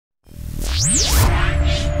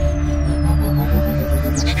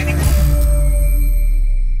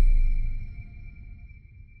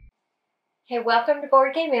Okay, welcome to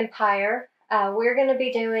Board Game Empire. We're going to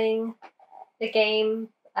be doing the game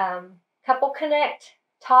Couple Connect,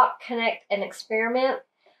 Talk, Connect, and Experiment.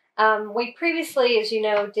 We previously, as you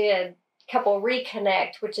know, did Couple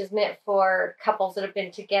Reconnect, which is meant for couples that have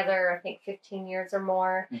been together, I think, 15 years or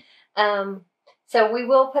more. So we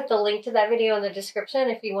will put the link to that video in the description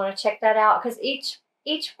if you want to check that out, because each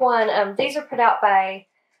one, these are put out by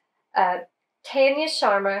Tanya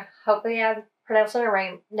Sharma. Hopefully I'm pronouncing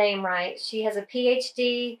her name right. She has a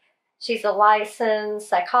PhD. She's a licensed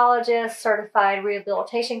psychologist, certified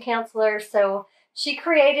rehabilitation counselor. So she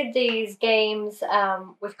created these games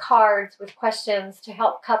with cards, with questions to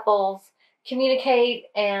help couples communicate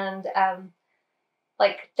and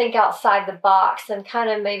like think outside the box and kind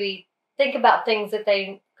of maybe think about things that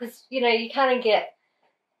because you kind of get,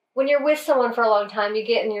 when you're with someone for a long time, you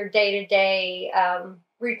get in your day-to-day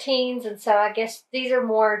routines, and so I guess these are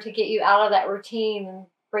more to get you out of that routine and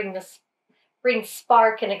bring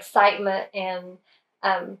spark and excitement and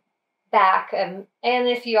back, and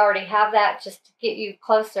if you already have that, just to get you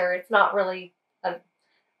closer. It's not really a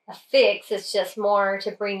fix, it's just more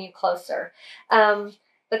to bring you closer.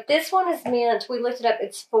 But this one is meant, we looked it up,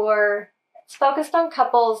 it's focused on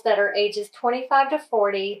couples that are ages 25 to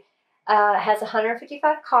 40. Has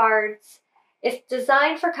 155 cards. It's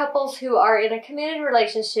designed for couples who are in a committed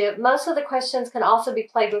relationship. Most of the questions can also be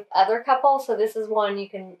played with other couples. So this is one you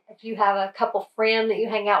can, if you have a couple friend that you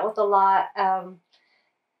hang out with a lot,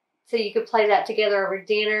 so you could play that together over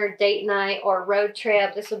dinner, date night, or road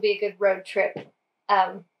trip. This would be a good road trip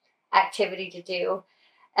activity to do.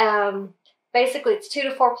 Basically, it's 2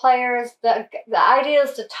 to 4 players. The idea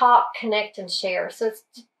is to talk, connect, and share. So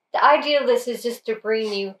the idea of this is just to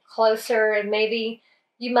bring you closer, and maybe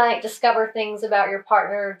you might discover things about your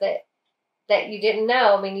partner that you didn't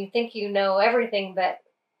know. I mean, you think you know everything, but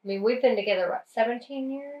I mean, we've been together, what,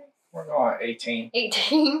 17 years? We're going 18.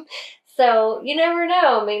 18. So you never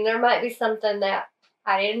know. I mean, there might be something that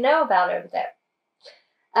I didn't know about over there.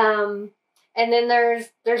 And then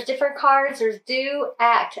there's different cards. There's do,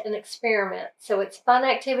 act, and experiment. So it's fun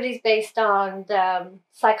activities based on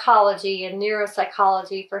psychology and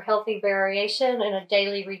neuropsychology for healthy variation and a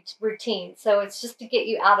daily routine. So it's just to get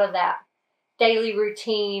you out of that daily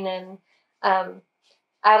routine and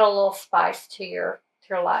add a little spice to your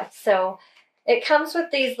life. So it comes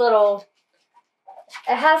with these little,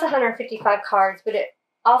 it has 155 cards, but it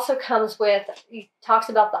also comes with, it talks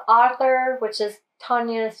about the author, which is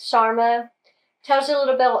Tanya Sharma. Tells you a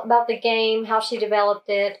little bit about the game, how she developed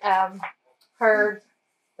it, her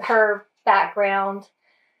background,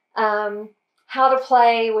 how to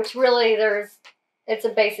play, which really it's a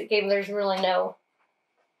basic game. There's really no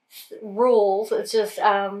rules. It's just,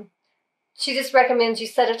 she just recommends you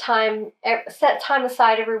set time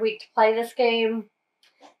aside every week to play this game.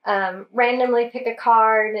 Randomly pick a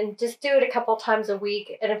card and just do it a couple times a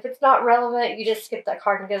week. And if it's not relevant, you just skip that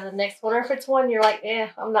card and go to the next one. Or if it's one you're like,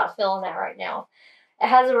 I'm not feeling that right now. It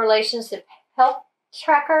has a relationship health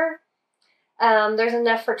tracker. There's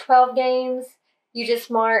enough for 12 games. You just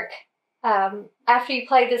mark, after you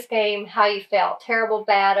play this game, how you felt. Terrible,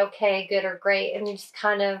 bad, okay, good, or great. And you just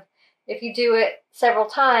kind of, if you do it several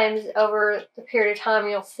times over the period of time,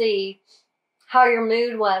 you'll see how your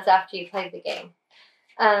mood was after you played the game.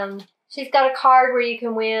 She's got a card where you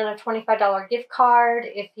can win a $25 gift card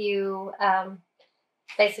if you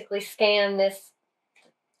basically scan this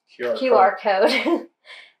QR code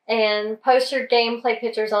and post your gameplay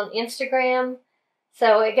pictures on Instagram.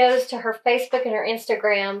 So it goes to her Facebook and her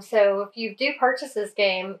Instagram. So if you do purchase this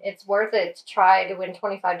game, it's worth it to try to win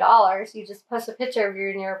 $25. You just post a picture of you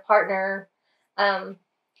and your partner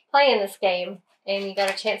playing this game, and you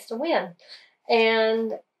got a chance to win.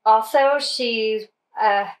 And also,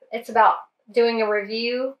 it's about doing a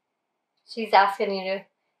review. She's asking you to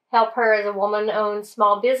help her as a woman-owned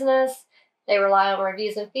small business. They rely on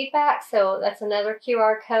reviews and feedback, so that's another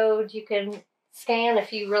QR code you can scan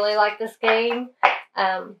if you really like this game.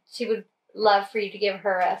 She would love for you to give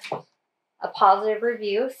her a positive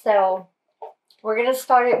review. So we're going to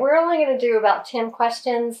start it. We're only going to do about 10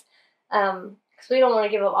 questions because we don't want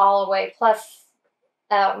to give them all away. Plus,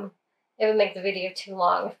 it would make the video too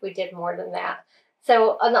long if we did more than that.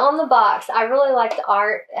 So on the box, I really like the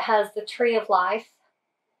art. It has the tree of life.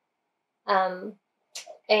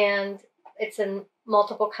 And it's in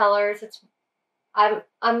multiple colors.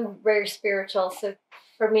 I'm very spiritual, so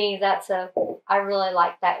for me, I really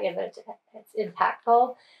like that image. It's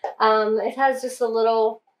impactful. It has just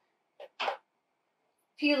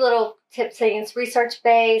few little tips saying it's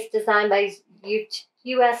research-based, designed by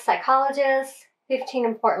U.S. psychologists, 15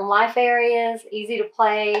 important life areas, easy to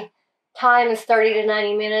play, time is 30 to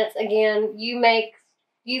 90 minutes. Again,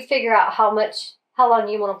 you figure out how long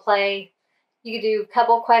you want to play. You could do a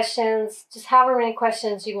couple questions, just however many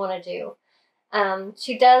questions you want to do.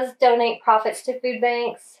 She does donate profits to food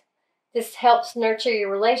banks. This helps nurture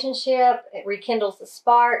your relationship. It rekindles the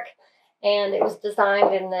spark, and it was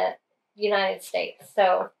designed in the United States.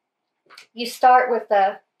 So you start with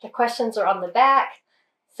the questions are on the back.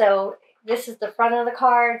 So this is the front of the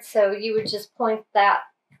card. So you would just point that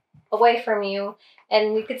away from you,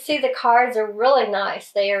 and you could see the cards are really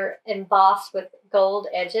nice. They are embossed with gold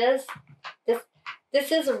edges.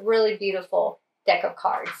 This is a really beautiful deck of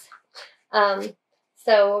cards.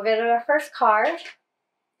 So we'll go to our first card,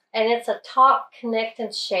 and it's a talk, connect,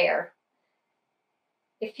 and share.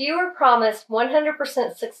 If you were promised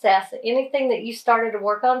 100% success at anything that you started to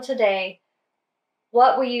work on today,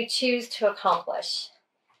 what will you choose to accomplish?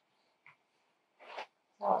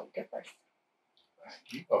 I'll go first.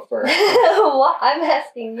 You go first. Well, I'm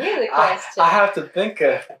asking you the question. I have to think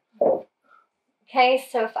of... Okay,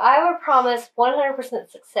 so if I were promised 100%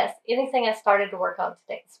 success, anything I started to work on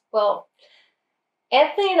today. Well,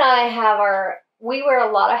 Anthony and I we wear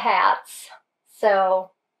a lot of hats.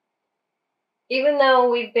 So even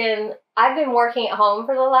though I've been working at home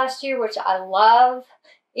for the last year, which I love,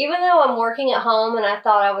 even though I'm working at home and I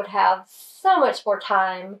thought I would have so much more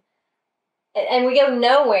time, and we go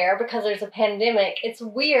nowhere because there's a pandemic, it's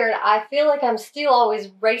weird. I feel like I'm still always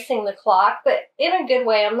racing the clock, but in a good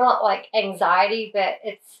way. I'm not like anxiety, but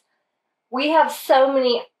we have so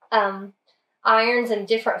many irons and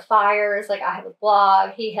different fires. Like I have a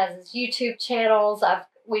blog, he has his YouTube channels. I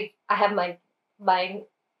have my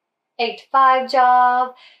 8 to 5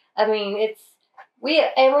 job. I mean, we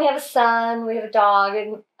have a son, we have a dog,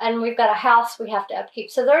 and we've got a house we have to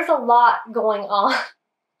upkeep. So there's a lot going on.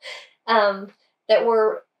 That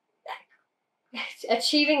we're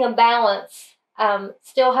achieving a balance,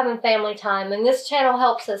 still having family time. And this channel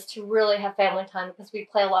helps us to really have family time because we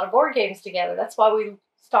play a lot of board games together. That's why we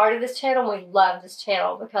started this channel. We love this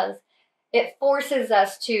channel because it forces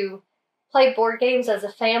us to play board games as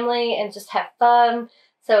a family and just have fun.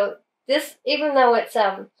 So this, even though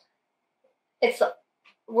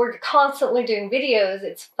we're constantly doing videos,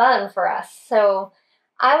 it's fun for us. So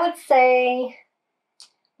I would say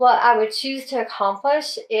what I would choose to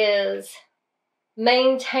accomplish is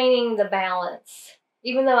maintaining the balance.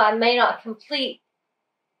 Even though I may not complete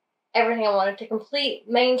everything I wanted to complete,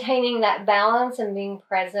 maintaining that balance and being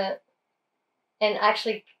present and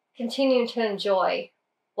actually continuing to enjoy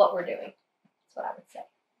what we're doing. That's what I would say.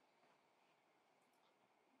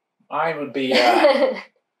 Mine would be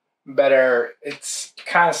better. It's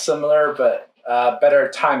kind of similar, but better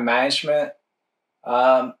time management.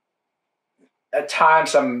 At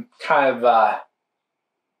times I'm kind of, I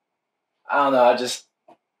don't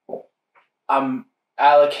know, I'm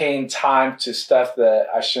allocating time to stuff that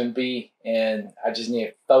I shouldn't be, and I just need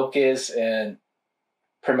to focus and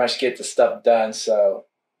pretty much get the stuff done. So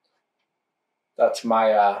that's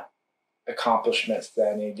my accomplishments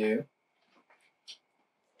that I need to do.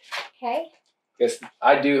 Okay. Because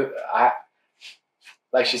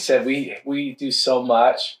like she said, we do so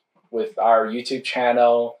much with our YouTube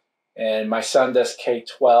channel. And my son does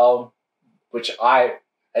K-12, which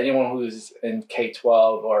anyone who's in K-12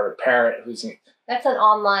 or a parent who's in... That's an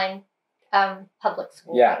online public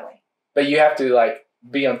school. Yeah. Anyway. But you have to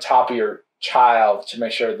be on top of your child to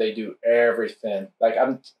make sure they do everything.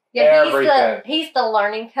 Everything. He's the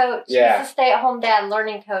learning coach. Yeah. He's a stay-at-home dad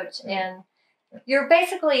learning coach. And you're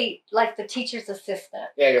basically like the teacher's assistant.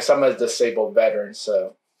 Yeah, because I'm a disabled veteran,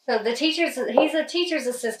 so... So he's a teacher's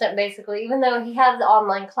assistant basically, even though he has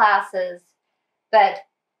online classes, but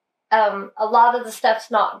a lot of the stuff's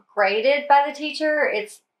not graded by the teacher.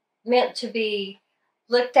 It's meant to be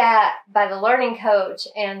looked at by the learning coach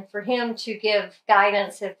and for him to give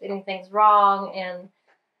guidance if anything's wrong. And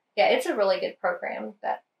yeah, it's a really good program.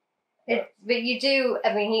 But you do,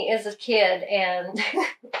 I mean, he is a kid, and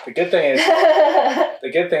the good thing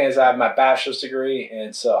is I have my bachelor's degree,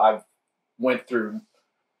 and so I went through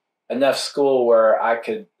enough school where I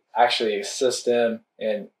could actually assist him.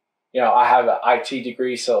 And, I have an IT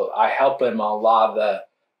degree, so I help him on a lot of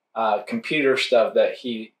the computer stuff that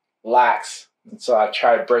he lacks. And so I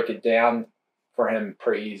try to break it down for him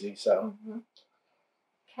pretty easy. So,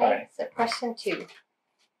 Okay, right. So question 2.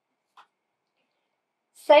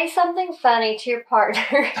 Say something funny to your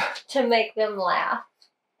partner to make them laugh.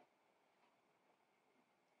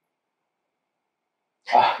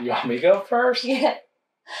 You want me to go first? Yeah.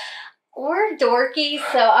 We're dorky,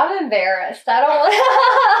 so I'm embarrassed. I don't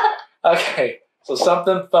want Okay, so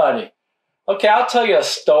something funny. Okay, I'll tell you a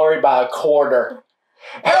story about a quarter.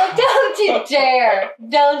 Oh, don't you dare.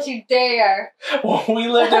 Don't you dare. When we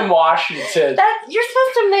lived in Washington. You're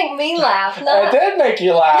supposed to make me laugh. I did make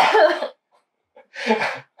you laugh.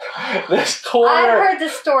 This quarter. I've heard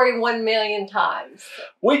this story 1,000,000 times.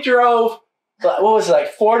 We drove, what was it, like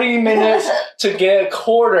 40 minutes to get a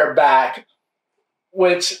quarter back,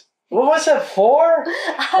 which, what was it for?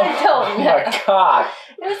 I don't know. Oh my God.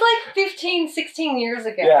 It was like 15, 16 years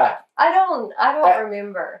ago. Yeah. I don't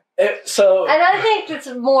remember. And I think it's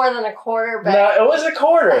more than a quarter, but no, it was a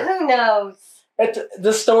quarter. Who knows?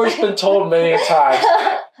 The story's been told many times.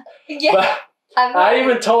 Yeah. But I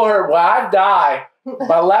even told her, when I die,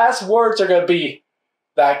 my last words are going to be,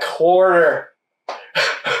 that quarter.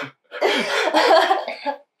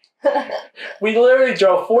 We literally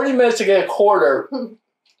drove 40 minutes to get a quarter,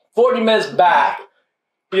 40 minutes back.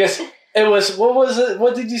 Because it was, what was it?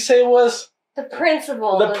 What did you say it was? The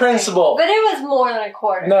principal. The principal. But it was more than a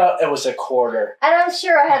quarter. No, it was a quarter. And I'm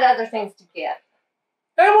sure I had other things to get.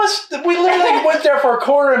 We literally went there for a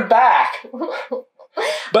quarter and back.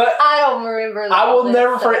 But I don't remember that. I will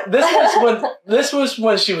never forget. This was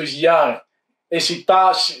when she was young. And she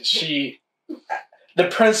thought she the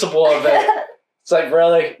principle of it. It's like,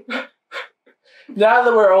 really? Now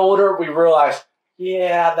that we're older, we realize,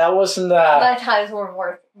 yeah, that wasn't my times were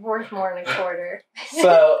worth more than a quarter.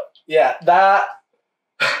 So, yeah, that.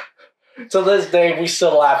 To this day, we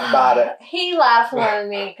still laugh about it. He laughs more than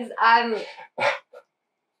me because I'm.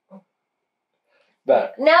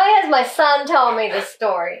 But now he has my son telling me this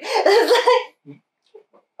story.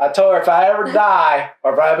 I told her if I ever die,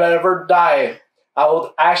 or if I'm ever dying, I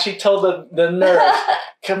will actually tell the nurse,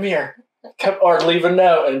 come here, or leave a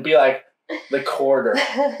note and be like, the quarter.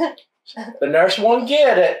 The nurse won't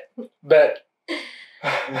get it, but.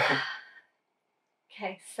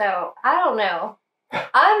 Okay, so I don't know.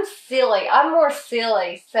 I'm silly. I'm more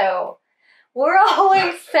silly, so we're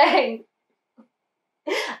always saying,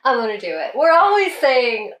 I'm going to do it. We're always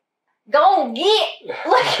saying, go get.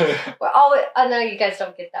 Like, I know you guys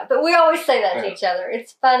don't get that, but we always say that to each other.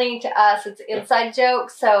 It's funny to us. It's an inside joke,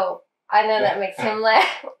 so I know that makes him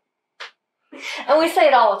laugh. And we say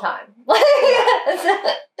it all the time.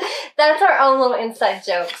 That's our own little inside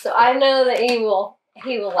joke. So I know that he will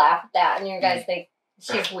laugh at that, and you guys think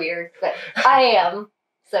she's weird, but I am.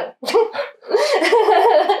 So,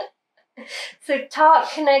 so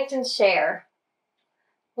talk, connect, and share.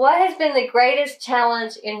 What has been the greatest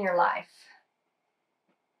challenge in your life?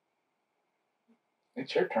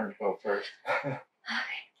 It's your turn to go first.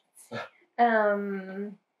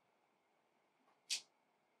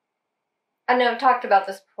 I know I've talked about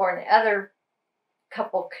this before in the other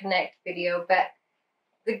couple connect video, but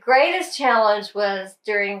the greatest challenge was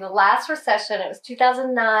during the last recession. It was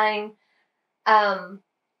 2009.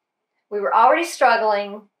 We were already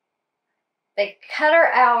struggling. They cut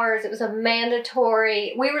our hours. It was a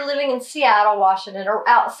mandatory. We were living in Seattle, Washington, or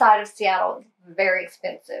outside of Seattle. It was very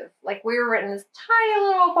expensive. Like, we were renting this tiny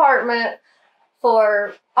little apartment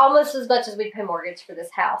for almost as much as we pay mortgage for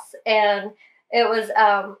this house. And it was,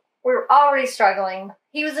 we were already struggling.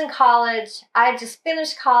 He was in college. I had just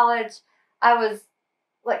finished college. I was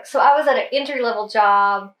at an entry-level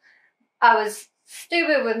job. I was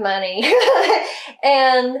stupid with money.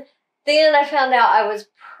 And then I found out I was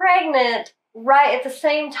pregnant right at the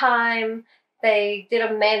same time. They did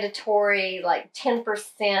a mandatory,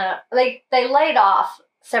 10%. They laid off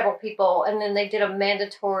several people, and then they did a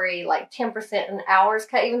mandatory, 10% in hours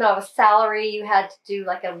cut. Even though I was salary, you had to do,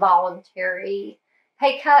 a voluntary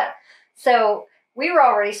pay cut. So we were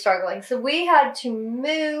already struggling. So we had to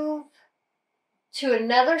move to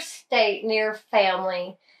another state near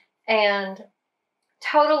family and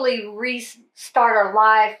totally restart our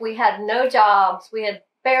life. We had no jobs. We had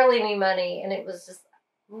barely any money, and it was just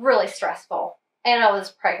really stressful. And I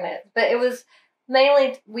was pregnant. But it was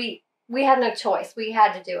mainly, we had no choice. We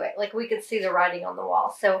had to do it. We could see the writing on the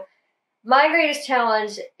wall. So my greatest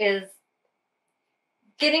challenge is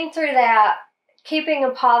getting through that, keeping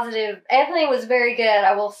a positive. Anthony was very good,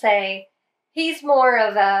 I will say. He's more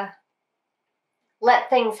of a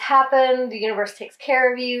let things happen. The universe takes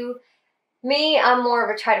care of you. Me, I'm more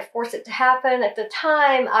of a try to force it to happen. At the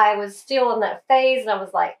time, I was still in that phase, and I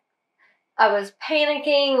was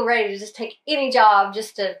panicking, ready to just take any job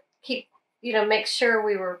just to keep, make sure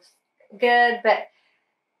we were good. But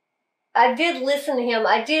I did listen to him.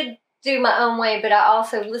 I did do my own way, but I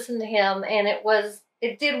also listened to him, and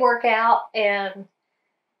it did work out. And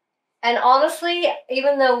honestly,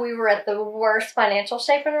 even though we were at the worst financial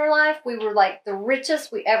shape in our life, we were the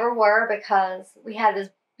richest we ever were because we had this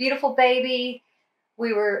beautiful baby.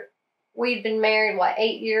 We'd been married,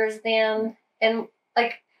 8 years then? And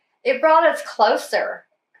it brought us closer.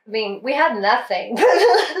 I mean, we had nothing,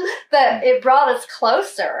 but it brought us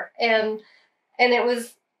closer, and it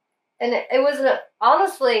was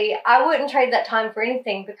honestly, I wouldn't trade that time for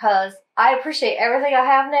anything, because I appreciate everything I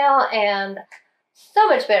have now, and so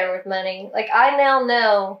much better with money. Like, I now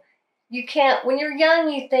know you can't, when you're young,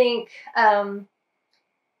 you think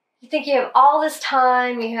you have all this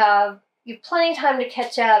time, you have plenty of time to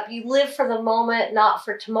catch up, you live for the moment, not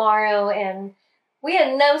for tomorrow, and we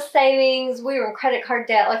had no savings, we were in credit card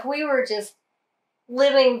debt, like we were just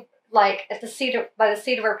living like by the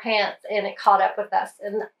seat of our pants, and it caught up with us,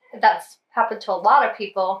 and that's happened to a lot of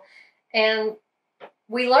people, and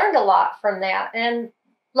we learned a lot from that. And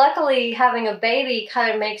luckily, having a baby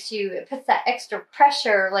kind of it puts that extra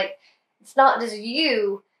pressure, like it's not just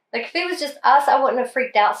you. Like, if it was just us, I wouldn't have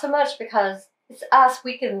freaked out so much, because it's us,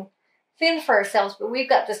 we can fend for ourselves, but we've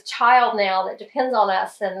got this child now that depends on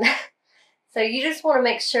us, and so you just want to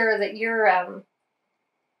make sure that you're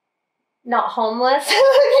not homeless when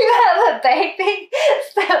you have a baby.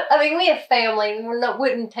 So, I mean, we have family, and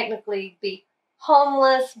wouldn't technically be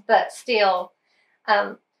homeless, but still,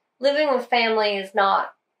 living with family is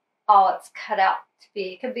not all it's cut out to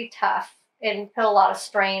be. It can be tough and put a lot of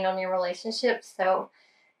strain on your relationships. So,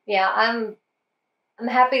 yeah, I'm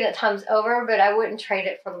happy that time's over, but I wouldn't trade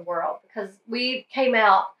it for the world, because we came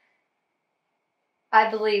out, I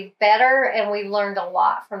believe, better, and we learned a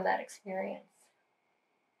lot from that experience.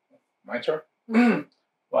 My turn?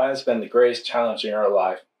 What has been the greatest challenge in your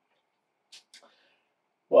life?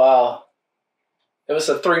 Well, it was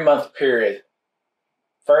a 3-month period.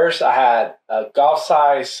 First, I had a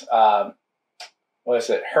golf-size,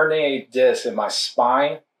 herniated disc in my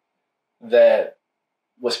spine that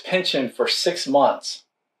was pinching for 6 months.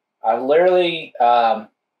 I literally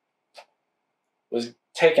was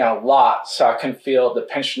taking a lot, so I couldn't feel the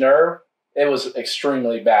pinched nerve. It was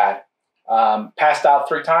extremely bad. Passed out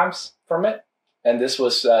 3 times from it, and this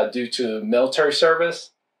was due to military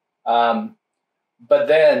service. But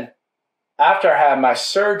then, after I had my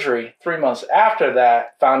surgery, 3 months after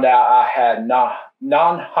that, found out I had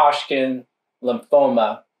non-Hodgkin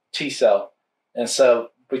lymphoma T-cell. And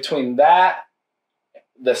so between that,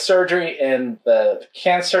 the surgery, and the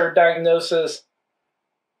cancer diagnosis,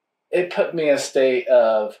 it put me in a state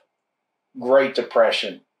of great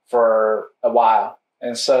depression for a while.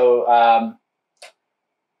 And so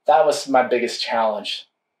that was my biggest challenge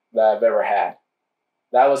that I've ever had.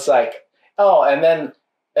 That was like, and then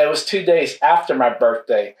it was 2 days after my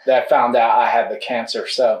birthday that I found out I had the cancer.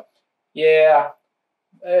 So, yeah,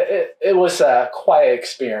 it was a quiet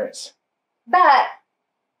experience. But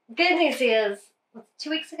good news is, 2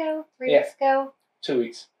 weeks ago? 3 weeks ago? 2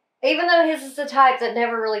 weeks. Even though his is the type that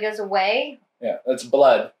never really goes away. Yeah, it's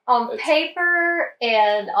blood. On paper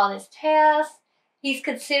and on his test, he's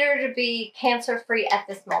considered to be cancer-free at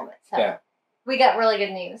this moment. So yeah. We got really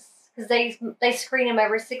good news, because they screen him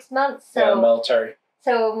every 6 months. So yeah, military.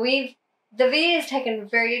 So the VA has taken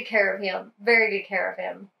very good care of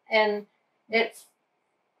him, and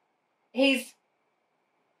he's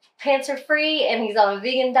cancer-free, and he's on a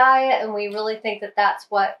vegan diet, and we really think that that's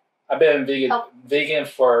what. I've been vegan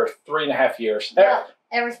for 3.5 years. Yeah,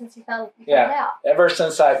 ever since you found out. Ever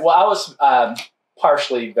since I was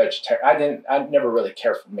partially vegetarian. I never really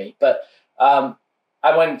cared for meat, but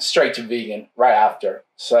I went straight to vegan right after.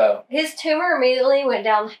 So his tumor immediately went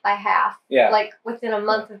down by half. Yeah, like within a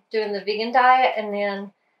month of doing the vegan diet, and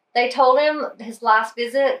then they told him his last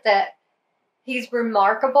visit that he's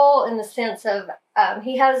remarkable in the sense of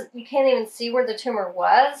you can't even see where the tumor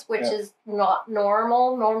was, which is not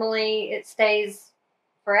normal. Normally it stays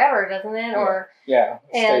forever, doesn't it? It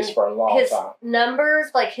stays for a long time. His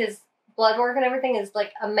numbers, like his blood work and everything, is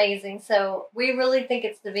like amazing. So we really think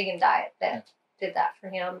it's the vegan diet that did that for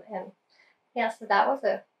him. And so that was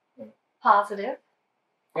a positive.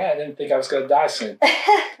 Yeah, I didn't think I was going to die soon.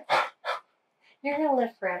 You're going to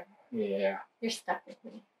live forever. Yeah. You're stuck with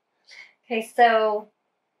me. Okay, so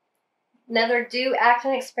another do, act,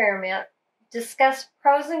 and experiment. Discuss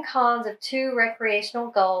pros and cons of 2 recreational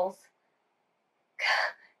goals.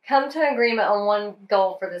 Come to an agreement on one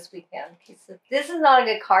goal for this weekend. Okay, so this is not a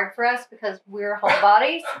good card for us, because we're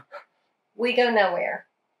homebodies. We go nowhere.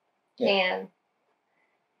 Yeah. And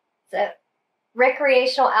so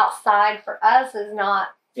recreational outside for us is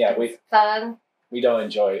not fun. We don't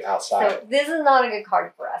enjoy outside. So this is not a good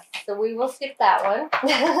card for us. So we will skip that one.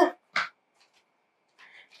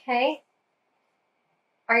 Okay.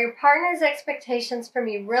 Are your partner's expectations from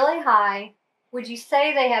you really high? Would you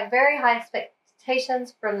say they have very high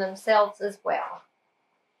expectations from themselves as well?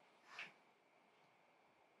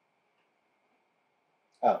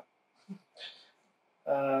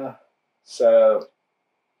 So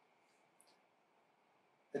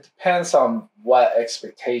it depends on what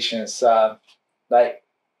expectations. Like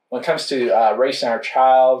when it comes to raising our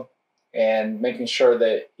child and making sure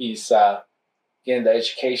that he's getting the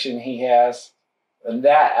education he has, in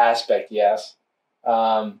that aspect, yes.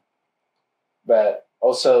 But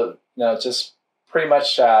also, just pretty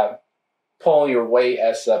much pulling your weight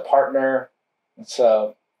as a partner. And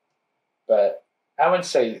so, but I wouldn't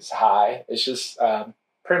say it's high. It's just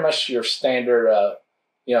pretty much your standard of,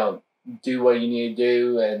 do what you need to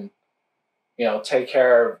do and, take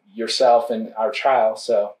care of yourself and our child.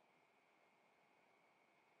 So.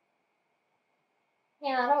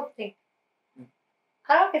 Yeah, I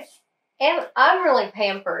don't get, and I'm really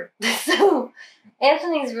pampered. So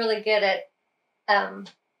Anthony's really good at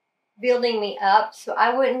building me up. So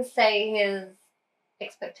I wouldn't say his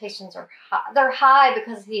expectations are high. They're high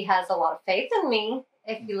because he has a lot of faith in me.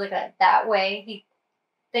 If you look at it that way, he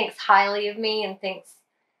thinks highly of me and thinks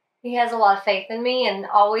he has a lot of faith in me and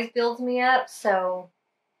always builds me up. So,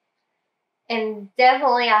 and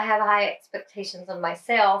definitely I have high expectations of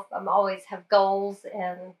myself. I'm always have goals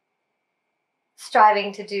and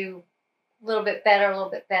striving to do a little bit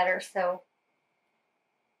better. So,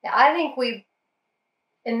 yeah, I think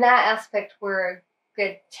in that aspect, we're a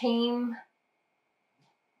good team.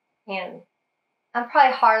 And I'm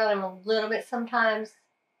probably hard on him a little bit sometimes,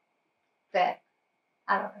 but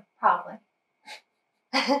I don't know, probably.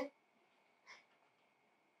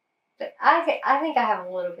 But I think I have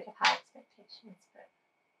a little bit of high expectations, but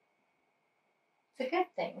it's a good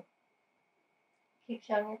thing. Keeps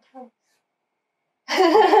you on your toes.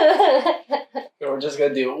 We're just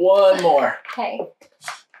going to do one more. Okay.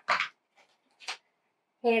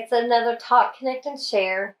 Okay, it's another talk, connect, and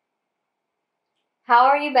share. How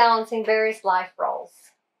are you balancing various life roles?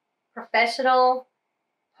 Professional,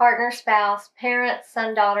 partner, spouse, parent,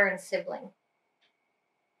 son, daughter, and sibling.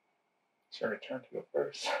 It's your turn to go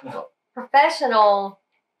first. Professional, of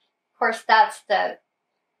course, that's the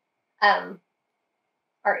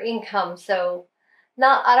our income. So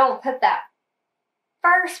I don't put that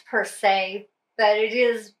first per se, but it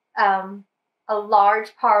is a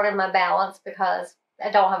large part of my balance because I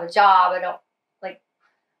don't have a job.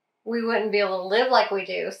 We wouldn't be able to live like we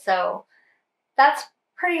do. So that's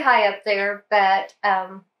pretty high up there. But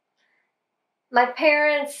my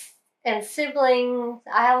parents and siblings,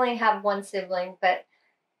 I only have one sibling, but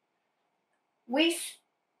we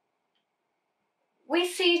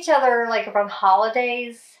see each other like around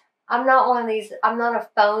holidays. I'm not a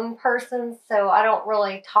phone person, so I don't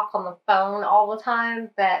really talk on the phone all the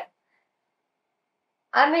time, but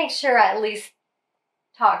I make sure I at least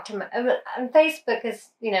talk to and Facebook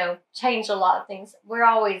has, changed a lot of things. We're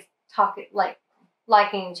always talking,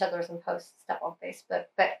 liking each other's and posting stuff on Facebook,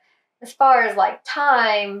 but as far as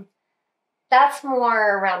time, that's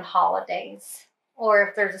more around holidays. Or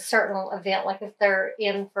if there's a certain event, like if they're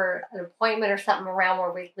in for an appointment or something around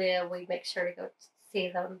where we live, we make sure to go see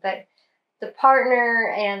them. But the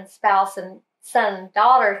partner and spouse and son,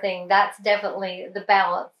 daughter thing, that's definitely the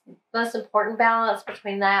balance, most important balance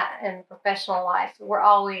between that and professional life. We're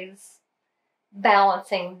always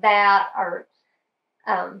balancing that, our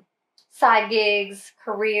side gigs,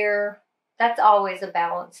 career. That's always a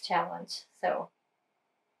balance challenge. So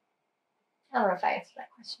I don't know if I answered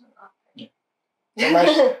that question or not.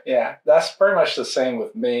 Yeah, that's pretty much the same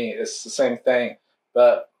with me. It's the same thing,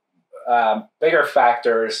 but bigger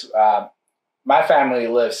factors. My family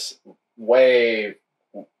lives way,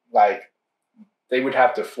 they would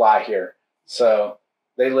have to fly here. So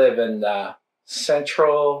they live in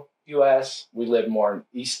central U.S. We live more in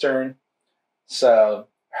eastern. So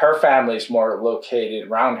her family's more located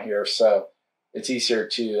around here. So it's easier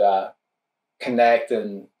to connect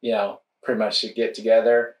and, pretty much to get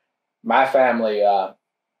together. My family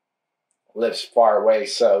lives far away,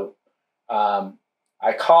 so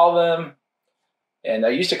I call them, and I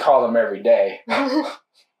used to call them every day.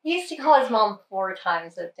 He used to call his mom 4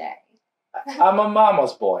 times a day. I'm a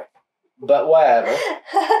mama's boy, but whatever.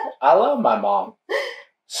 I love my mom.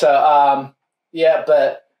 So,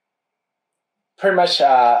 but pretty much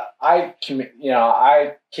I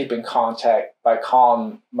keep in contact by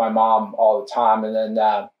calling my mom all the time, and then,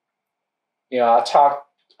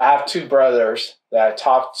 I have 2 brothers that I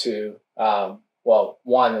talk to.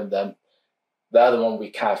 One of them, the other one we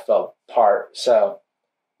kind of fell apart. So,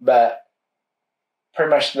 but pretty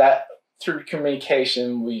much that through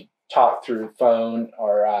communication, we talk through phone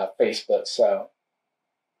or Facebook. So,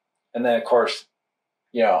 and then of course,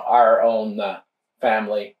 our own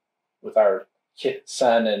family with our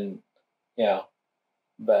son, and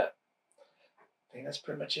but I think that's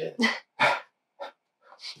pretty much it.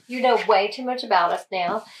 you know way too much about us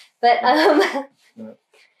now. But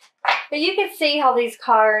but you can see how these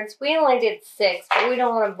cards, we only did 6, but we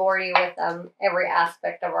don't want to bore you with every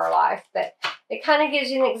aspect of our life. But it kind of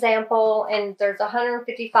gives you an example, and there's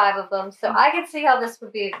 155 of them. So I can see how this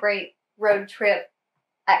would be a great road trip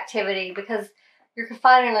activity, because you're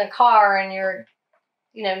confined in a car and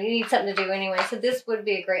you need something to do anyway. So this would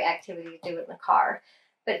be a great activity to do in the car.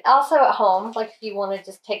 But also at home, like if you want to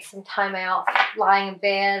just take some time out, lying in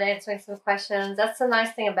bed, answering some questions. That's the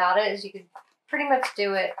nice thing about it, is you could pretty much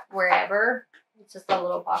do it wherever. It's just a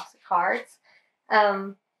little box of cards.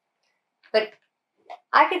 But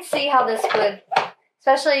I could see how this would,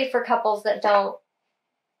 especially for couples that don't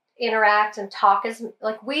interact and talk as,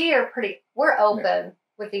 like we're open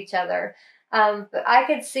with each other. But I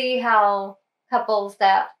could see how couples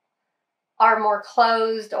that are more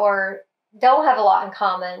closed or don't have a lot in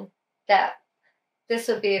common, that this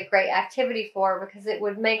would be a great activity for, because it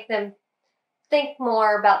would make them think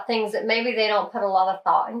more about things that maybe they don't put a lot of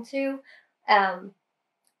thought into.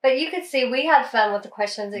 But you could see we had fun with the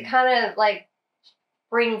questions. It kind of like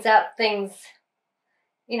brings up things,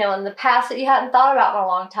 in the past that you hadn't thought about in a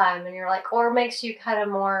long time, and you're like, or makes you kind of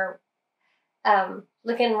more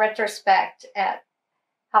look in retrospect at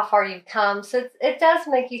how far you've come. So it does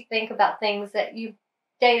make you think about things that you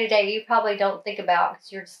day to day you probably don't think about,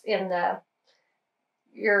 because you're just in the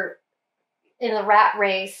rat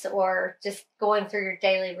race or just going through your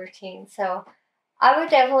daily routine. So I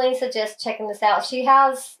would definitely suggest checking this out. She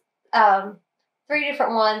has 3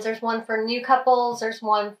 different ones. There's one for new couples, there's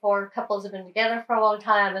one for couples that have been together for a long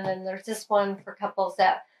time, and then there's this one for couples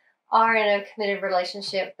that are in a committed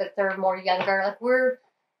relationship, but they're more younger. Like we're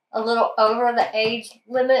a little over the age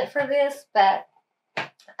limit for this, but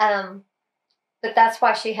that's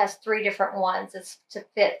why she has 3 different ones. It's to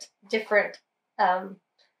fit different,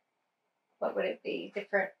 what would it be?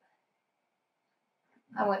 Different,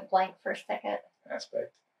 I went blank for a second.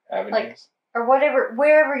 Aspect, avenues. Like, or whatever,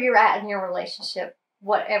 wherever you're at in your relationship,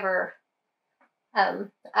 whatever.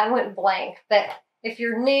 I went blank, but if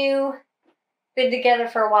you're new, been together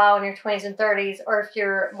for a while in your 20s and 30s, or if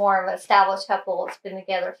you're more of an established couple that's been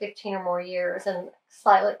together 15 or more years and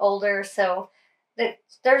slightly older, so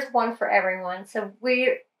there's one for everyone. So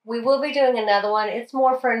we will be doing another one. It's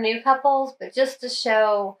more for new couples, but just to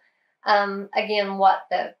show again what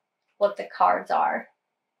the cards are.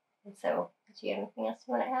 And so, do you have anything else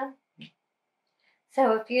you want to add?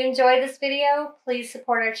 So if you enjoyed this video, please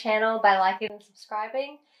support our channel by liking and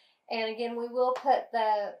subscribing. And again, we will put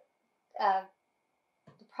the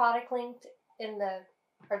product link in the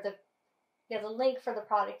link for the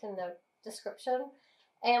product in the description.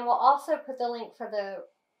 And we'll also put the link for the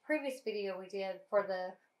previous video we did for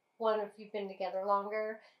the one if you've been together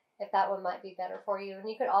longer, if that one might be better for you. And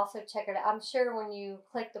you could also check it out. I'm sure when you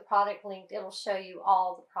click the product link, it'll show you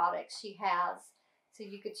all the products she has, so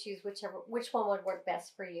you could choose which one would work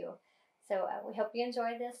best for you. So we hope you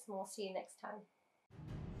enjoyed this, and we'll see you next time.